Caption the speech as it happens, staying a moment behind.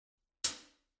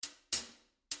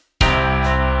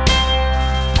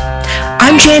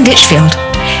I'm Jan Ditchfield,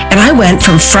 and I went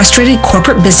from frustrated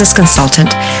corporate business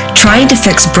consultant trying to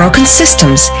fix broken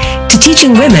systems to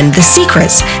teaching women the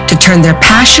secrets to turn their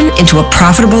passion into a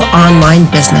profitable online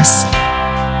business.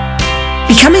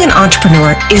 Becoming an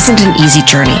entrepreneur isn't an easy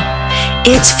journey.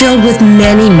 It's filled with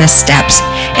many missteps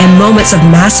and moments of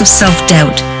massive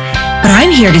self-doubt. But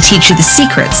I'm here to teach you the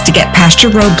secrets to get past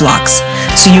your roadblocks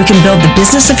so you can build the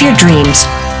business of your dreams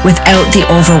without the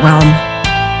overwhelm.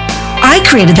 I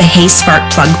created the Hey Spark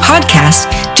Plug podcast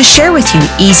to share with you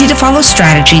easy-to-follow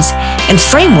strategies and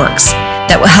frameworks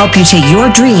that will help you take your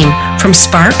dream from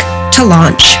spark to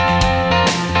launch.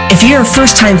 If you're a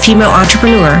first-time female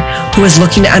entrepreneur who is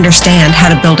looking to understand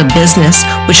how to build a business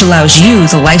which allows you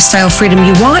the lifestyle freedom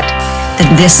you want,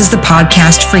 then this is the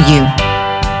podcast for you.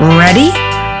 Ready?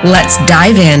 Let's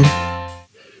dive in.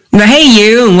 Well, hey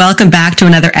you, and welcome back to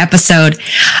another episode.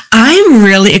 I'm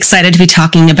really excited to be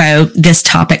talking about this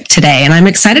topic today, and I'm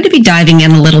excited to be diving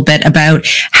in a little bit about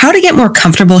how to get more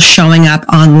comfortable showing up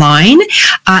online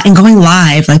and going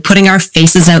live, like putting our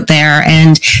faces out there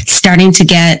and starting to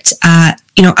get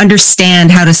understand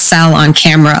how to sell on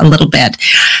camera a little bit,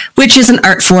 which is an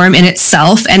art form in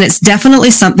itself. And it's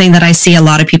definitely something that I see a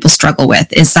lot of people struggle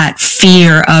with, is that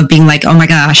fear of being like, oh my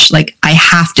gosh, like I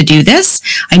have to do this.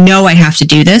 I know I have to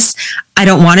do this. I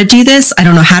don't want to do this. I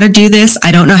don't know how to do this.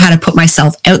 I don't know how to put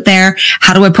myself out there.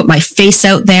 How do I put my face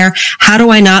out there? How do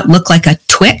I not look like a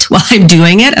twit while I'm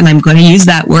doing it? And I'm going to use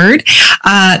that word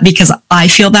because I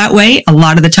feel that way a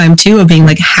lot of the time too, of being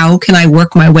like, how can I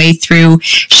work my way through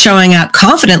showing up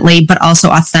confidently, but also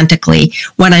authentically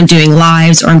when I'm doing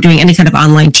lives or I'm doing any kind of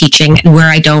online teaching, and where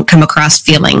I don't come across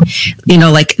feeling,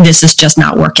 like this is just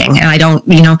not working. And I don't,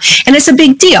 and it's a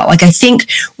big deal. Like I think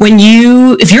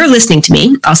if you're listening to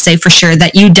me, I'll say for sure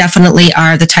that you definitely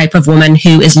are the type of woman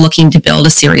who is looking to build a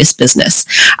serious business.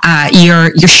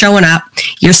 You're showing up,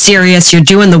 you're serious, you're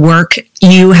doing the work.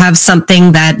 You have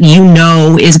something that you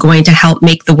know is going to help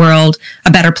make the world a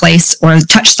better place or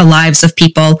touch the lives of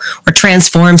people or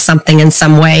transform something in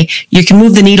some way. You can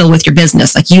move the needle with your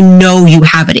business. Like, you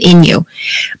have it in you.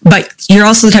 But you're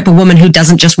also the type of woman who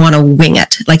doesn't just want to wing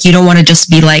it. Like, you don't want to just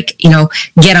be like,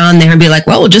 get on there and be like,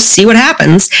 well, we'll just see what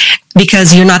happens.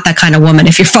 Because you're not that kind of woman.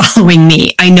 If you're following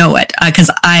me, I know it, because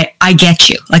I get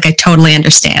you. Like, I totally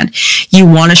understand. You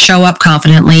want to show up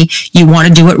confidently. You want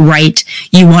to do it right.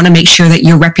 You want to make sure that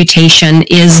your reputation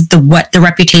is the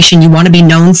reputation you want to be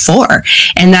known for.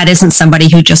 And that isn't somebody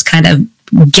who just kind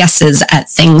of guesses at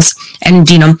things and,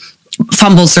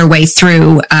 fumbles their way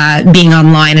through being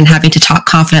online and having to talk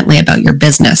confidently about your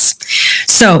business.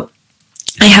 So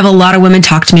I have a lot of women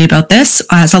talk to me about this.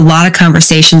 It's a lot of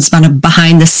conversations on a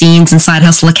behind the scenes in Side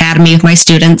Hustle Academy with my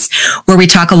students, where we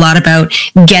talk a lot about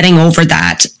getting over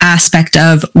that aspect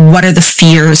of what are the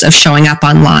fears of showing up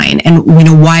online, and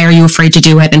why are you afraid to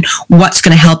do it, and what's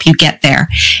going to help you get there.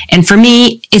 And for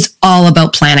me, it's all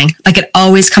about planning. Like, it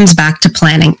always comes back to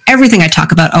planning. Everything I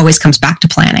talk about always comes back to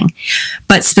planning.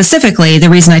 But specifically, the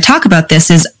reason I talk about this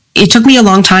is it took me a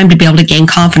long time to be able to gain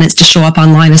confidence to show up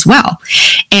online as well.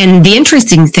 And the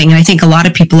interesting thing, and I think a lot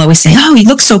of people always say, oh, you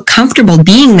look so comfortable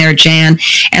being there, Jan.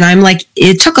 And I'm like,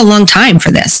 it took a long time for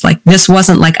this. Like, this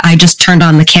wasn't like I just turned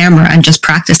on the camera and just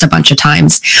practiced a bunch of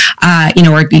times, kind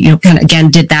of again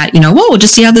did that, we'll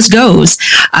just see how this goes.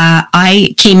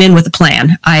 I came in with a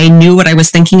plan. I knew what I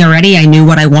was thinking already. I knew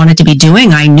what I wanted to be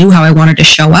doing. I knew how I wanted to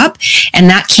show up. And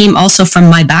that came also from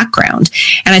my background.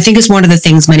 And I think it's one of the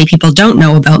things many people don't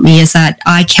know about me, is that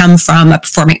I come from a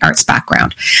performing arts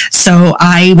background. So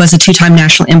I was a 2-time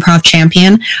national improv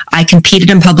champion. I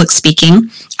competed in public speaking.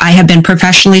 I have been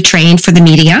professionally trained for the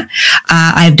media.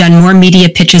 I've done more media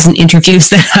pitches and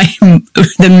interviews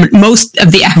than most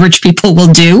of the average people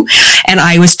will do. And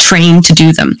I was trained to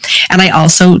do them. And I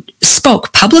also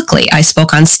spoke publicly. I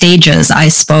spoke on stages. I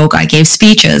gave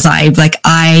speeches. I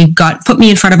put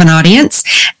me in front of an audience.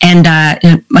 And, I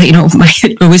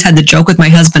always had the joke with my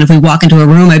husband. If we walk into a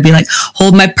room, I'd be like,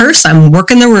 hold my purse. I'm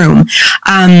working the room.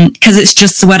 Cause it's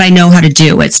just what I know how to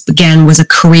do. It's, again, was a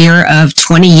career of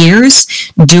 20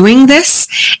 years doing this.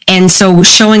 And so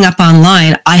showing up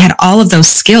online, I had all of those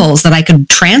skills that I could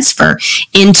transfer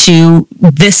into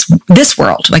this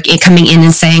world, like it coming in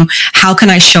and saying, how can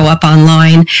I show up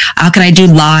online? How can I do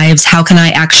lives? How can I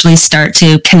actually start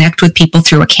to connect with people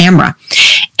through a camera?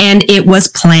 And it was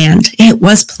planned.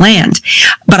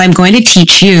 But I'm going to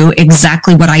teach you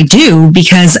exactly what I do,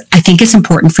 because I think it's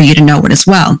important for you to know it as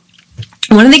well.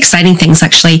 One of the exciting things,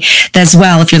 actually, as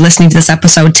well, if you're listening to this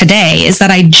episode today, is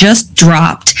that I just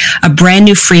dropped a brand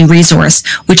new free resource,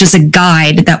 which is a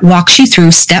guide that walks you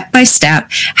through step by step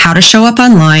how to show up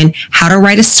online, how to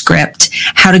write a script,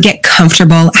 how to get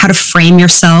comfortable, how to frame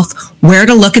yourself, where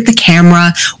to look at the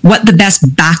camera, what the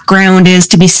best background is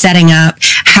to be setting up,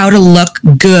 how to look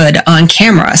good on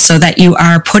camera so that you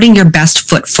are putting your best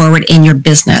foot forward in your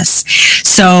business.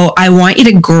 So I want you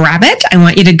to grab it. I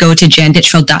want you to go to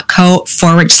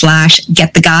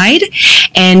janditchfield.co/get the guide,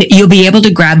 and you'll be able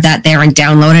to grab that there and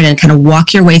download it and kind of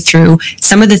walk your way through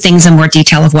some of the things in more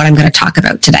detail of what I'm going to talk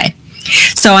about today.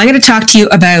 So I'm going to talk to you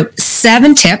about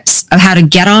 7 tips of how to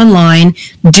get online,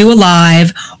 do a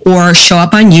live, or show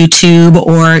up on YouTube,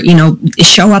 or,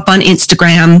 show up on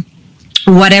Instagram.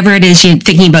 Whatever it is you're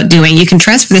thinking about doing, you can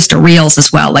transfer this to Reels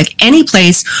as well. Like any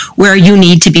place where you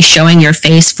need to be showing your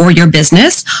face for your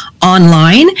business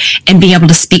online and being able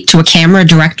to speak to a camera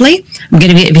directly. I'm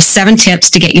going to give you 7 tips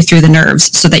to get you through the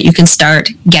nerves so that you can start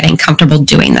getting comfortable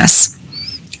doing this.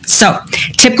 So,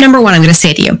 tip number 1, I'm going to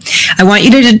say to you, I want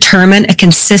you to determine a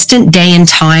consistent day and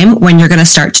time when you're going to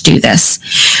start to do this.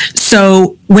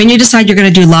 So, when you decide you're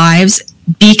going to do lives,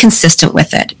 be consistent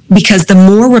with it, because the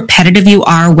more repetitive you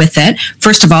are with it,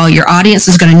 first of all, your audience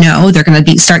is going to know. They're going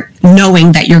to start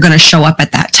knowing that you're going to show up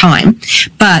at that time.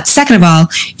 But second of all,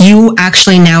 you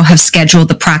actually now have scheduled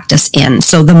the practice in.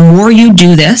 So the more you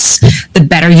do this, the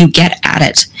better you get at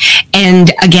it.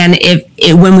 And again,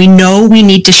 when we know we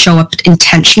need to show up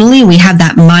intentionally, we have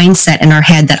that mindset in our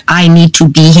head that I need to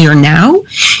be here now,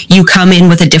 you come in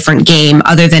with a different game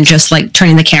other than just like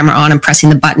turning the camera on and pressing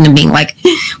the button and being like,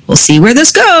 we'll see where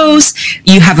this goes.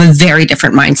 You have a very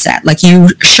different mindset, like you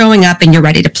showing up and you're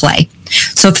ready to play.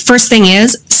 So the first thing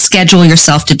is schedule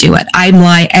yourself to do it. I'm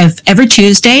live every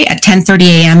Tuesday at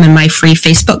 10:30 a.m. in my free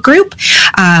Facebook group,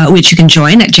 which you can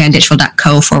join at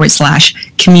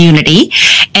janditchfield.co/community.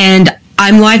 And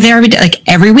I'm live there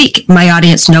every week. My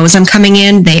audience knows I'm coming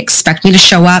in. They expect me to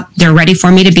show up. They're ready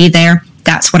for me to be there.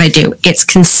 That's what I do. It's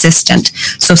consistent.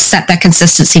 So set that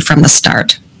consistency from the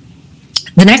start.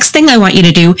 The next thing I want you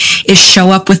to do is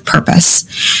show up with purpose.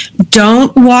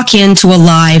 Don't walk into a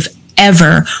live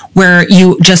ever where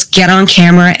you just get on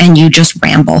camera and you just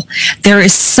ramble. There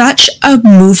is such a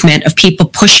movement of people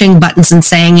pushing buttons and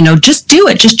saying, just do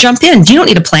it, just jump in. You don't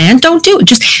need a plan. Don't do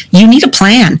it. You need a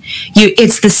plan.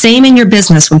 It's the same in your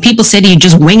business. When people say to you,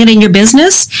 just wing it in your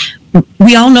business,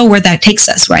 we all know where that takes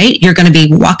us, right? You're going to be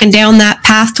walking down that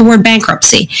path toward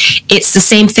bankruptcy. It's the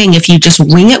same thing. If you just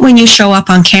wing it when you show up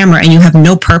on camera and you have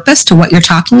no purpose to what you're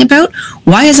talking about,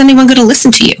 why is anyone going to listen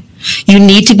to you? You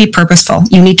need to be purposeful.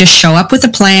 You need to show up with a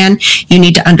plan. You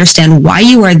need to understand why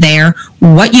you are there,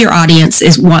 what your audience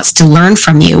wants to learn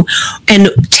from you, and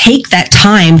take that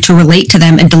time to relate to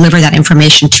them and deliver that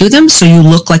information to them so you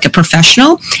look like a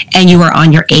professional and you are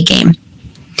on your A game.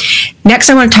 Next,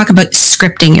 I want to talk about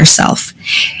scripting yourself.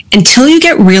 Until you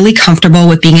get really comfortable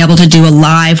with being able to do a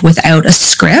live without a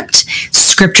script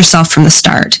yourself from the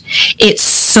start. It's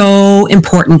so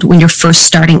important when you're first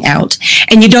starting out.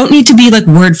 And you don't need to be like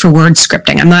word for word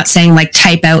scripting. I'm not saying like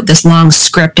type out this long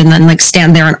script and then like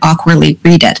stand there and awkwardly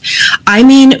read it. I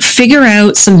mean, figure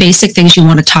out some basic things you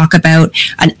want to talk about,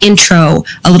 an intro,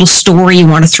 a little story you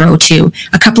want to throw to,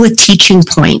 a couple of teaching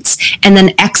points, and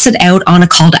then exit out on a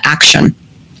call to action.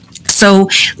 So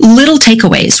little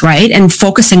takeaways, right? And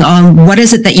focusing on what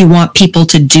is it that you want people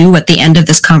to do at the end of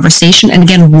this conversation. And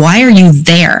again, why are you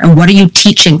there and what are you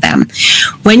teaching them?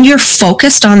 When you're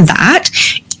focused on that,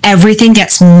 everything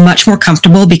gets much more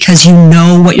comfortable because you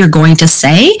know what you're going to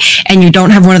say and you don't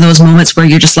have one of those moments where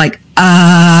you're just like,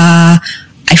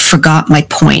 I forgot my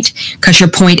point, because your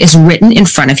point is written in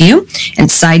front of you. And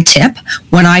side tip,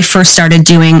 when I first started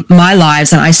doing my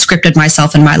lives, and I scripted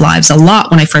myself in my lives a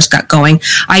lot when I first got going,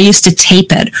 I used to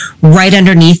tape it right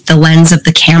underneath the lens of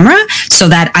the camera so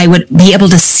that I would be able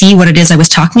to see what it is I was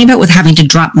talking about with having to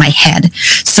drop my head.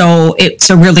 So it's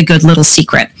a really good little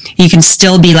secret. You can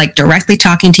still be like directly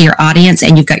talking to your audience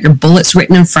and you've got your bullets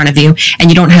written in front of you and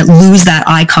you don't lose that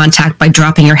eye contact by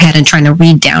dropping your head and trying to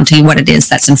read down to you what it is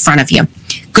that's in front of you.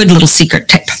 Good little secret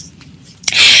tip.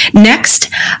 Next,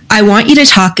 I want you to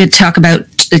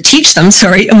teach them,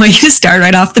 I want you to start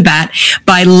right off the bat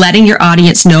by letting your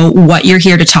audience know what you're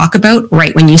here to talk about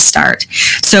right when you start.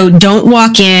 So don't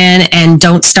walk in and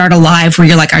don't start a live where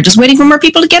you're like, I'm just waiting for more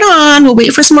people to get on. We'll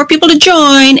wait for some more people to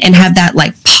join and have that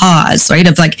like pause, right?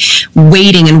 Of like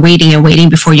waiting and waiting and waiting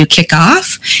before you kick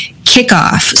off.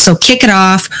 So kick it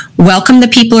off. Welcome the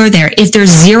people who are there. If there's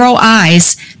 0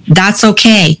 eyes, that's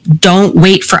okay. Don't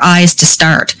wait for eyes to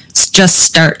start. just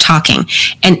start talking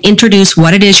and introduce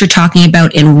what it is you're talking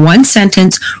about in one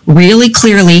sentence really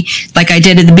clearly, like I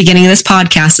did at the beginning of this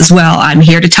podcast as well. I'm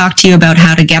here to talk to you about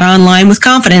how to get online with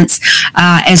confidence,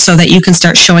 and so that you can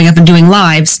start showing up and doing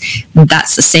lives.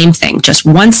 That's the same thing. Just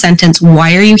one sentence.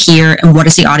 Why are you here? And what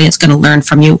is the audience going to learn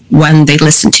from you when they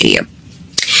listen to you?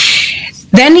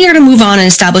 Then you're to move on and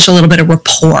establish a little bit of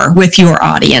rapport with your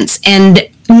audience. And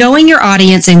knowing your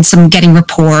audience and getting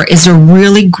rapport is a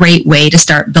really great way to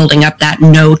start building up that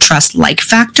know, trust, like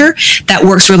factor that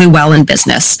works really well in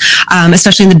business,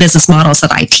 especially in the business models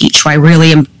that I teach. So I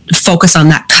really am focus on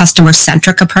that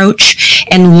customer-centric approach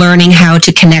and learning how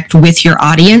to connect with your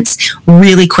audience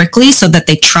really quickly so that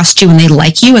they trust you and they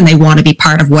like you and they want to be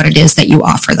part of what it is that you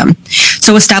offer them.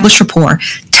 So establish rapport.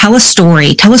 Tell a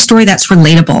story. Tell a story that's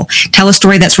relatable. Tell a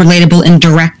story that's relatable in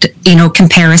direct,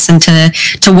 comparison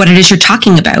to what it is you're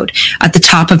talking about. At the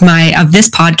top of this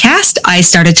podcast, I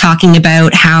started talking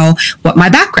about what my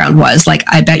background was. Like,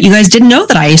 I bet you guys didn't know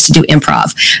that I used to do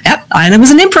improv. Yep, I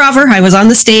was an improver. I was on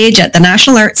the stage at the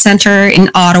National Arts Center in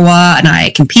Ottawa, and I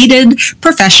competed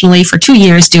professionally for 2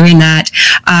 years doing that.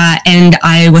 And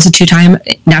I was a 2-time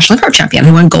national improv champion.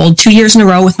 I won gold 2 years in a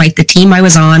row with the team I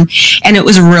was on, and it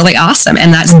was really awesome.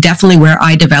 And that's definitely where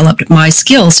I developed my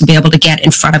skills to be able to get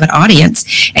in front of an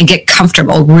audience and get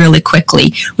comfortable really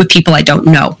quickly with people I don't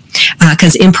know.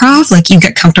 Because improv, you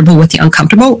get comfortable with the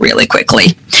uncomfortable really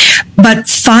quickly. But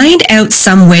find out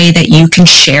some way that you can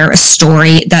share a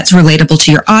story that's relatable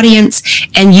to your audience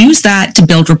and use that to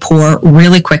build rapport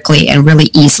really quickly and really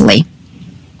easily.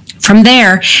 From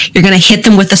there, you're going to hit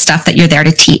them with the stuff that you're there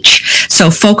to teach.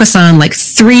 So focus on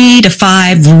 3 to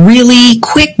 5 really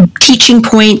quick teaching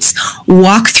points.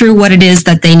 Walk through what it is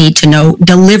that they need to know.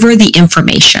 Deliver the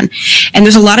information. And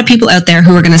there's a lot of people out there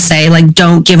who are going to say,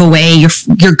 don't give away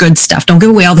your good stuff. Don't give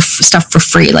away all the stuff for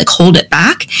free. Hold it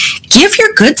back. Give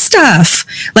your good stuff.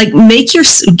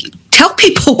 Tell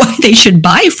people why they should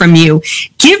buy from you.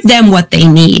 Give them what they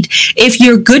need. If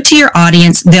you're good to your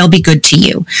audience, they'll be good to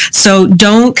you. So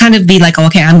don't kind of be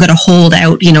okay, I'm going to hold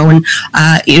out, and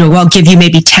I'll give you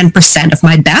maybe 10% of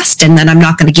my best, and then I'm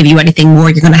not going to give you anything more.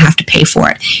 You're going to have to pay for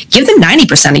it. Give them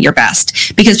 90% of your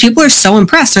best, because people are so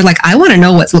impressed. They're I want to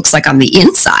know what it looks like on the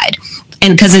inside.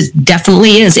 And because it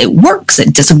definitely is, it works.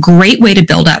 It's a great way to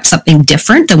build up something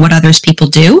different than what others people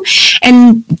do.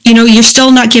 And, you're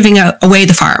still not giving away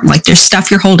the farm. There's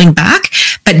stuff you're holding back,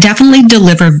 but definitely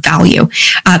deliver value.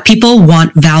 People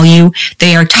want value.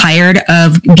 They are tired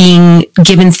of being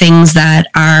given things that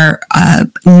are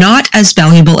not as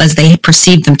valuable as they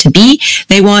perceive them to be.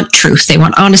 They want truth. They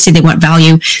want honesty. They want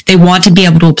value. They want to be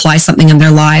able to apply something in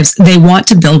their lives. They want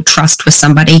to build trust with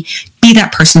somebody. Be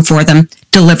that person for them.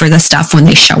 Deliver the stuff when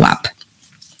they show up.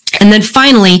 And then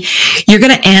finally, you're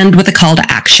going to end with a call to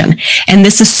action. And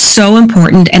this is so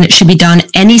important, and it should be done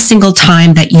any single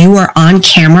time that you are on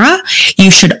camera.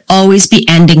 You should always be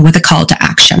ending with a call to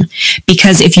action.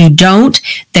 Because if you don't,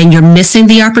 then you're missing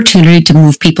the opportunity to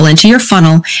move people into your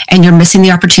funnel, and you're missing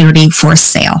the opportunity for a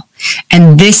sale.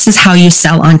 And this is how you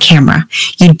sell on camera.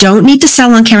 You don't need to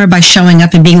sell on camera by showing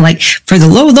up and being for the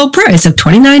low, low price of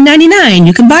 $29.99,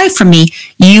 you can buy from me.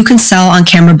 You can sell on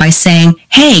camera by saying,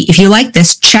 hey, if you like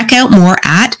this, check out more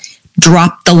at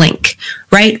drop the link,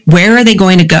 right? Where are they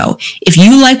going to go? If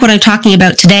you like what I'm talking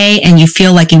about today and you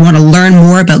feel like you want to learn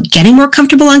more about getting more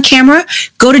comfortable on camera,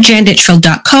 go to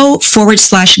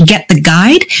janditchfield.co/get the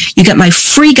guide. You get my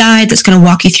free guide that's going to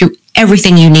walk you through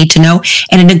everything you need to know.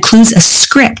 And it includes a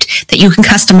script that you can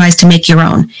customize to make your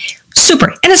own.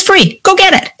 Super. And it's free. Go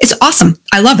get it. It's awesome.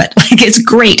 I love it. It's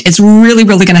great. It's really,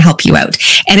 really going to help you out.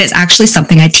 And it's actually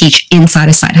something I teach inside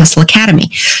of Side Hustle Academy.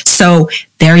 So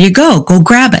there you go. Go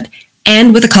grab it.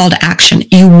 And with a call to action.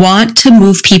 You want to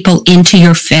move people into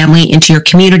your family, into your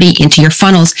community, into your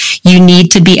funnels. You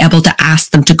need to be able to ask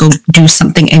them to go do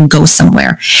something and go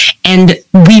somewhere. And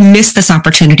we miss this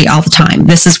opportunity all the time.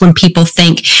 This is when people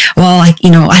think, well, I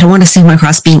don't want to come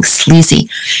across being sleazy.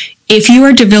 If you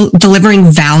are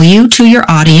delivering value to your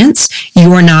audience,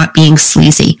 you are not being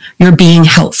sleazy. You're being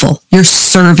helpful. You're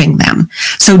serving them.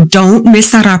 So don't miss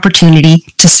that opportunity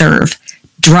to serve.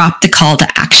 Drop the call to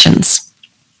actions.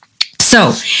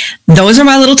 So those are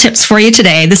my little tips for you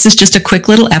today. This is just a quick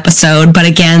little episode, but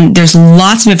again, there's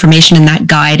lots of information in that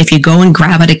guide. If you go and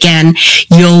grab it again,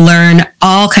 you'll learn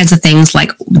all kinds of things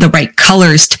like the right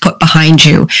colors to put behind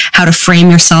you, how to frame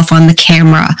yourself on the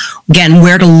camera, again,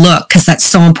 where to look, because that's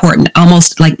so important.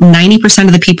 Almost 90%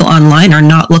 of the people online are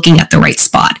not looking at the right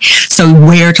spot. So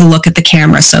where to look at the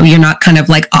camera, so you're not kind of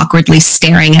awkwardly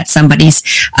staring at somebody's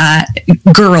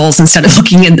girls instead of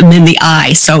looking at them in the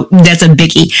eye. So that's a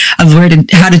biggie of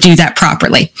how to do that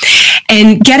properly.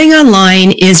 And getting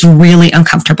online is really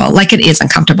uncomfortable. Like, it is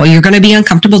uncomfortable. You're going to be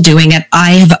uncomfortable doing it.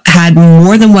 I have had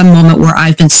more than one moment where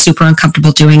I've been super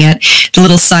uncomfortable doing it. The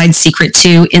little side secret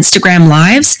to Instagram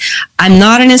Lives. I'm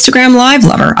not an Instagram Live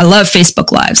lover. I love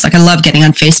Facebook Lives. Like, I love getting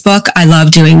on Facebook. I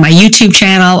love doing my YouTube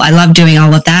channel. I love doing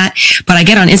all of that. But I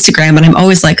get on Instagram and I'm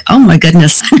always like, oh my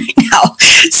goodness, now.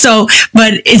 So,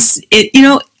 but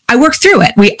I work through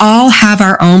it. We all have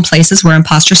our own places where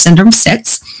imposter syndrome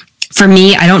sits. For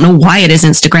me, I don't know why it is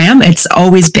Instagram. It's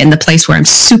always been the place where I'm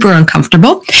super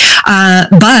uncomfortable.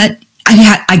 But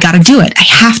I got to do it. I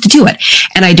have to do it.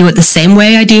 And I do it the same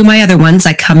way I do my other ones.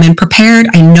 I come in prepared.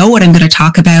 I know what I'm going to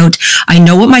talk about. I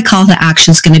know what my call to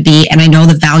action is going to be. And I know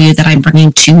the value that I'm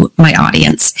bringing to my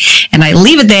audience. And I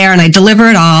leave it there and I deliver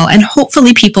it all. And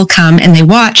hopefully people come and they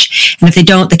watch. And if they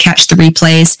don't, they catch the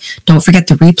replays. Don't forget,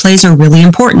 the replays are really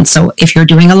important. So if you're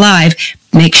doing a live,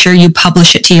 make sure you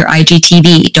publish it to your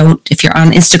IGTV. If you're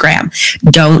on Instagram,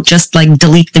 don't just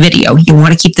delete the video. You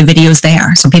want to keep the videos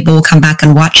there so people will come back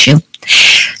and watch you.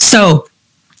 So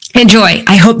enjoy.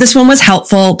 I hope this one was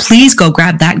helpful. Please go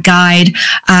grab that guide.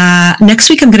 Next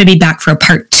week, I'm going to be back for a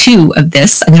part 2 of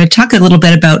this. I'm going to talk a little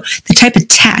bit about the type of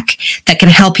tech that can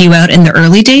help you out in the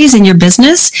early days in your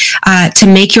business to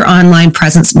make your online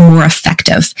presence more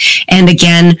effective. And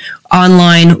again,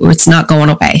 online, it's not going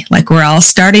away. We're all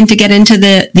starting to get into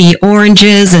the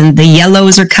oranges, and the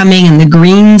yellows are coming and the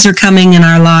greens are coming in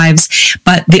our lives,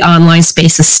 but the online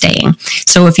space is staying.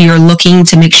 So if you're looking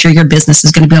to make sure your business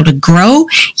is going to be able to grow,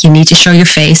 you need to show your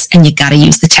face and you got to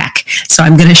use the tech. So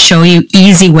I'm going to show you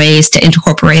easy ways to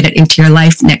incorporate it into your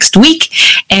life next week.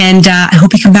 And I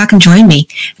hope you come back and join me.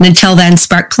 And until then,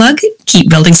 Spark Plug, keep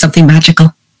building something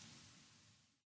magical.